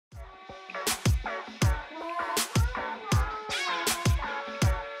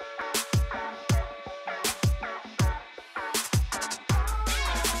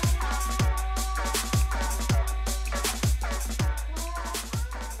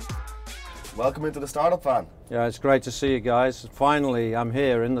welcome into the Startup Van. Yeah, it's great to see you guys. Finally, I'm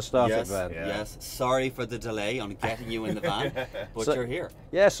here in the Startup Yes, Van. yes. Sorry for the delay on getting you in the van, but you're here.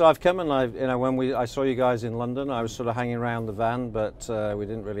 Yeah, so I've come and when I saw you guys in London, I was sort of hanging around the van, but we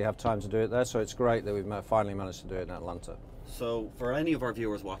didn't really have time to do it there. So it's great that we've finally managed to do it in Atlanta. So for any of our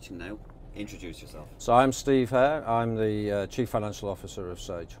viewers watching now, introduce yourself. So I'm Steve Hare. I'm the Chief Financial Officer of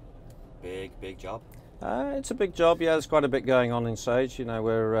Sage. Big job. It's a big job. Yeah, there's quite a bit going on in Sage. You know,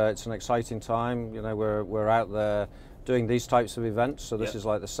 it's an exciting time. You know, we're out there doing these types of events. So this is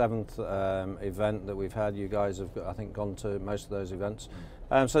like the 7th event that we've had. You guys have, I think, gone to most of those events.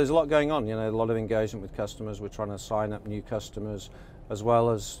 So there's a lot going on. You know, a lot of engagement with customers. We're trying to sign up new customers, as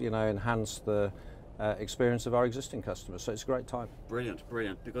well as enhance the experience of our existing customers. So it's a great time. Brilliant.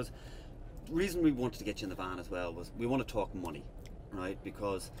 Because the reason we wanted to get you in the van as well was we want to talk money. Right,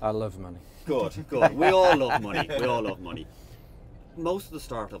 because I love money. Good. We all love money. We all love money. Most of the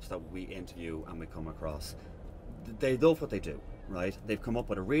startups that we interview and we come across, they love what they do, right? They've come up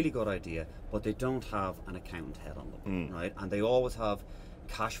with a really good idea, but they don't have an accountant head on them, right? And they always have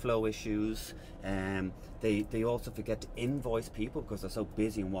cash flow issues, and they also forget to invoice people because they're so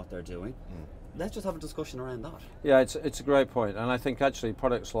busy in what they're doing. Let's just have a discussion around that. Yeah, it's a great point, and I think actually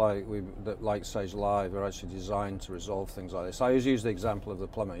products like Sage Live are actually designed to resolve things like this. I always use the example of the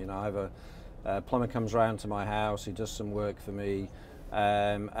plumber. You know, I have a plumber comes around to my house, he does some work for me,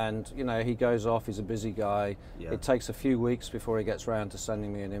 and he goes off. He's a busy guy. Yeah. It takes a few weeks before he gets around to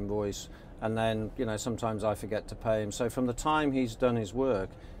sending me an invoice, and then sometimes I forget to pay him. So from the time he's done his work,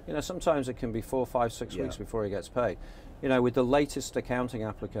 sometimes it can be 4, 5, 6 weeks before he gets paid. With the latest accounting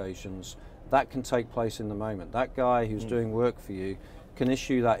applications, that can take place in the moment. That guy who's doing work for you can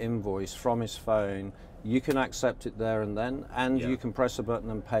issue that invoice from his phone. You can accept it there and then, and you can press a button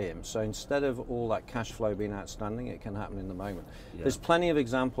and pay him. So instead of all that cash flow being outstanding, it can happen in the moment. There's plenty of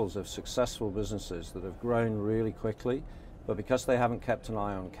examples of successful businesses that have grown really quickly, but because they haven't kept an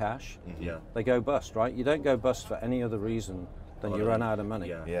eye on cash, they go bust, right? You don't go bust for any other reason than you run out of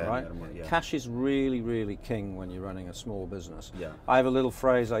money, right? Cash is really king when you're running a small business. I have a little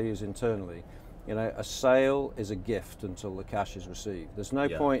phrase I use internally. A sale is a gift until the cash is received. There's no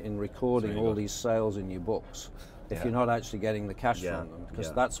point in recording all these sales in your books if you're not actually getting the cash from them,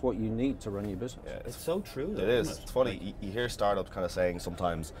 because that's what you need to run your business. It's so true. It is. It's funny. You hear startups kind of saying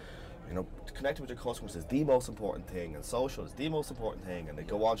sometimes, connecting with your customers is the most important thing, and social is the most important thing, and they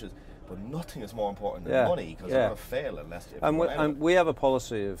go on to it. But nothing is more important than money, because you're going to fail unless you. And we have a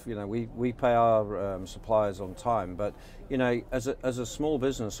policy of we pay our suppliers on time, but as a small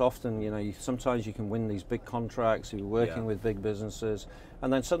business, often sometimes you can win these big contracts. You're working with big businesses,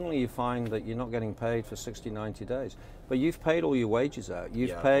 and then suddenly you find that you're not getting paid for 60, 90 days. But you've paid all your wages out.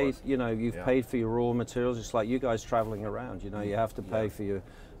 You've paid you've paid for your raw materials. It's like you guys traveling around. You have to pay for your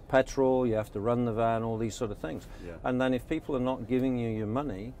petrol, you have to run the van, all these sort of things. And then if people are not giving you your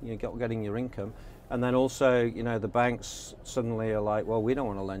money, you're getting your income, and then also the banks suddenly are like, well, we don't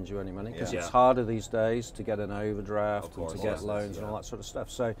want to lend you any money because it's harder these days to get an overdraft and to get loans and all that sort of stuff.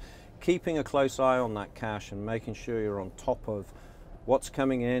 So keeping a close eye on that cash and making sure you're on top of what's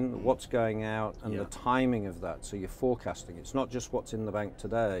coming in, what's going out, and the timing of that, so you're forecasting. It's not just what's in the bank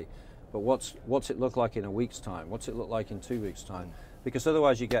today, but what's it look like in a week's time, what's it look like in 2 weeks' time. Because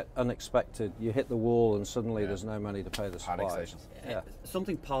otherwise you get unexpected, you hit the wall and suddenly there's no money to pay the suppliers.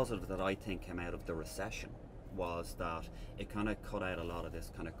 Something positive that I think came out of the recession was that it kind of cut out a lot of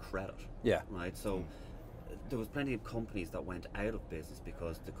this kind of credit. Right? So there was plenty of companies that went out of business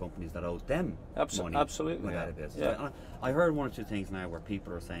because the companies that owed them money went out of business. I heard 1 or 2 things now where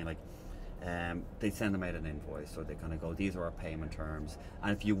people are saying, like, they send them out an invoice, or they kind of go, these are our payment terms,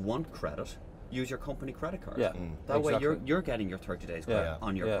 and if you want credit, use your company credit card. That way you're getting your 30 days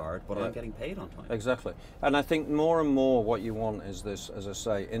on your card, but I'm getting paid on time. Exactly. And I think more and more what you want is this, as I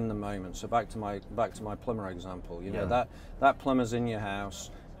say, in the moment. So back to my plumber example, that plumber's in your house,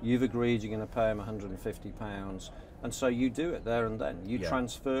 you've agreed you're going to pay him £150, and so you do it there and then. You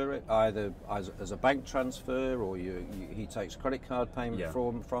transfer it either as a bank transfer, or he takes credit card payment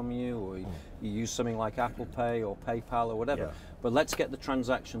from you, or you use something like Apple Pay or PayPal or whatever. But let's get the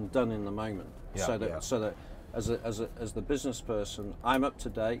transaction done in the moment, so that as the business person, I'm up to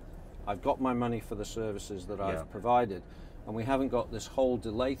date. I've got my money for the services that I've provided, and we haven't got this whole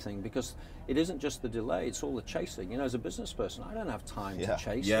delay thing, because it isn't just the delay, it's all the chasing. As a business person, I don't have time to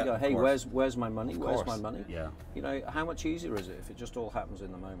chase. You go, hey, where's my money? Where's my money? How much easier is it if it just all happens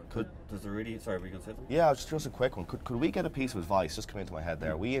in the moment? Does there really, sorry, were you going to say something? Yeah, just a quick one. Could we get a piece of advice, just come into my head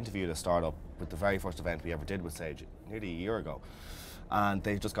there? We interviewed a startup with the very first event we ever did with Sage nearly a year ago, and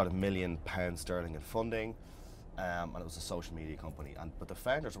they've just got £1 million in funding. and it was a social media company, but the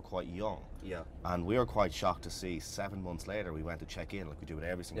founders were quite young. Yeah. And we were quite shocked to see 7 months later we went to check in like we do with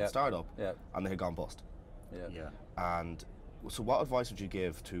every single startup, and they had gone bust. Yeah. And so what advice would you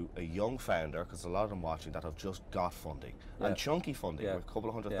give to a young founder, because a lot of them watching that have just got funding, and chunky funding, with a couple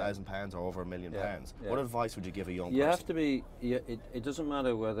of £100,000 or over £1 million? What advice would you give a young person? You have to be, it doesn't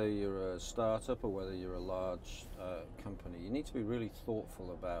matter whether you're a startup or whether you're a large company. You need to be really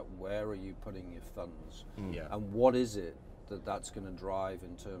thoughtful about where are you putting your funds, and what is it that's going to drive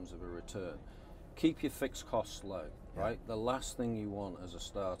in terms of a return. Keep your fixed costs low, right? The last thing you want as a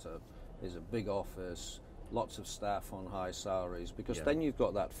startup is a big office, lots of staff on high salaries, because then you've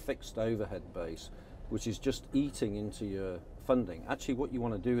got that fixed overhead base which is just eating into your funding. Actually, what you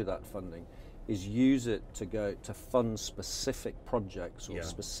want to do with that funding is use it to fund specific projects or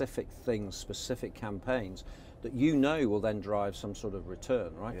specific things, specific campaigns that you know will then drive some sort of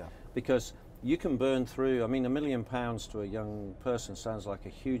return, right? Because you can burn through, I mean, £1 million to a young person sounds like a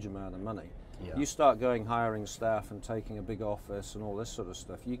huge amount of money. You start hiring staff and taking a big office and all this sort of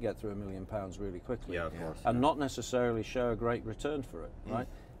stuff, you get through £1 million really quickly, of course, and not necessarily show a great return for it, right?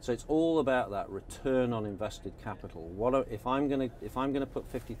 So it's all about that return on invested capital. If I'm going to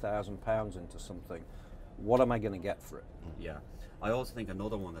put £50,000 into something, what am I going to get for it? Yeah. I also think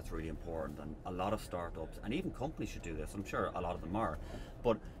another one that's really important, and a lot of startups and even companies should do this, I'm sure a lot of them are,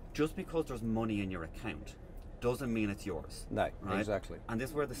 but just because there's money in your account doesn't mean it's yours. No, right? Exactly. And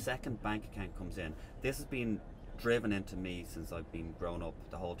this is where the second bank account comes in. This has been driven into me since I've been grown up.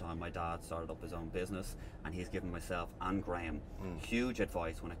 The whole time my dad started up his own business, and he's given myself and Graham huge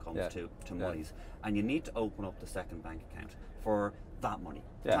advice when it comes to monies. And you need to open up the second bank account for that money,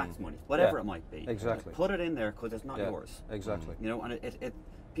 tax money, whatever it might be. Exactly. Put it in there because it's not yours. Exactly. You know, and it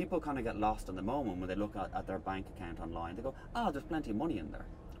people kind of get lost in the moment when they look at their bank account online. They go, there's plenty of money in there.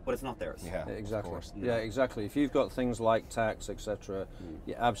 But it's not theirs. Yeah, exactly. Yeah, exactly. If you've got things like tax, etc.,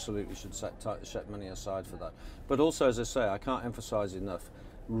 you absolutely should set money aside for that. But also, as I say, I can't emphasize enough,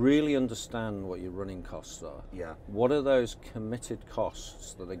 really understand what your running costs are. Yeah. What are those committed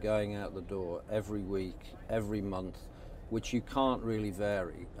costs that are going out the door every week, every month, which you can't really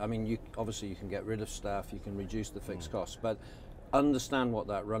vary? I mean, obviously you can get rid of staff, you can reduce the fixed costs, but understand what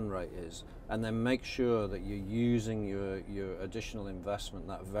that run rate is, and then make sure that you're using your additional investment,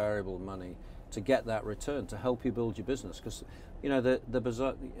 that variable money, to get that return to help you build your business. Because you know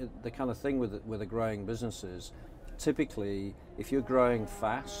the kind of thing with a growing business is typically if you're growing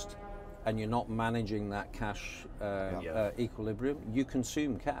fast and you're not managing that cash equilibrium, you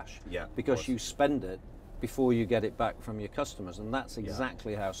consume cash because you spend it before you get it back from your customers, and that's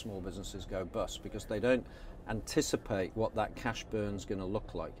exactly how small businesses go bust, because they don't anticipate what that cash burn's going to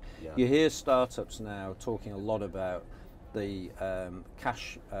look like. You hear startups now talking a lot about the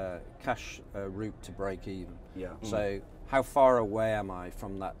cash route to break even. So how far away am I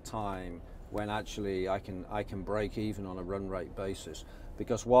from that time when actually I can break even on a run rate basis?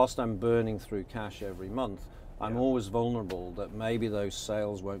 Because whilst I'm burning through cash every month, I'm always vulnerable that maybe those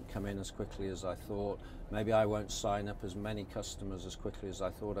sales won't come in as quickly as I thought. Maybe I won't sign up as many customers as quickly as I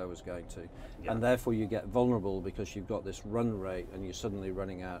thought I was going to. And therefore you get vulnerable because you've got this run rate and you're suddenly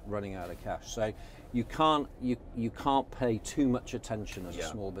running out of cash. So you can't pay too much attention as a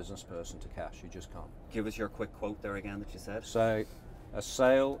small business person to cash. You just can't. Give us your quick quote there again that you said. So, a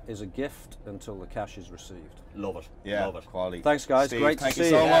sale is a gift until the cash is received. Love it. Yeah, love it. Quality. Thanks, guys. Steve, Great to see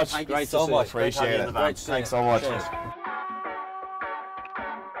you. Thank you so much. Thank you so much. Appreciate it. Great to see you. Thanks so much. Cheers.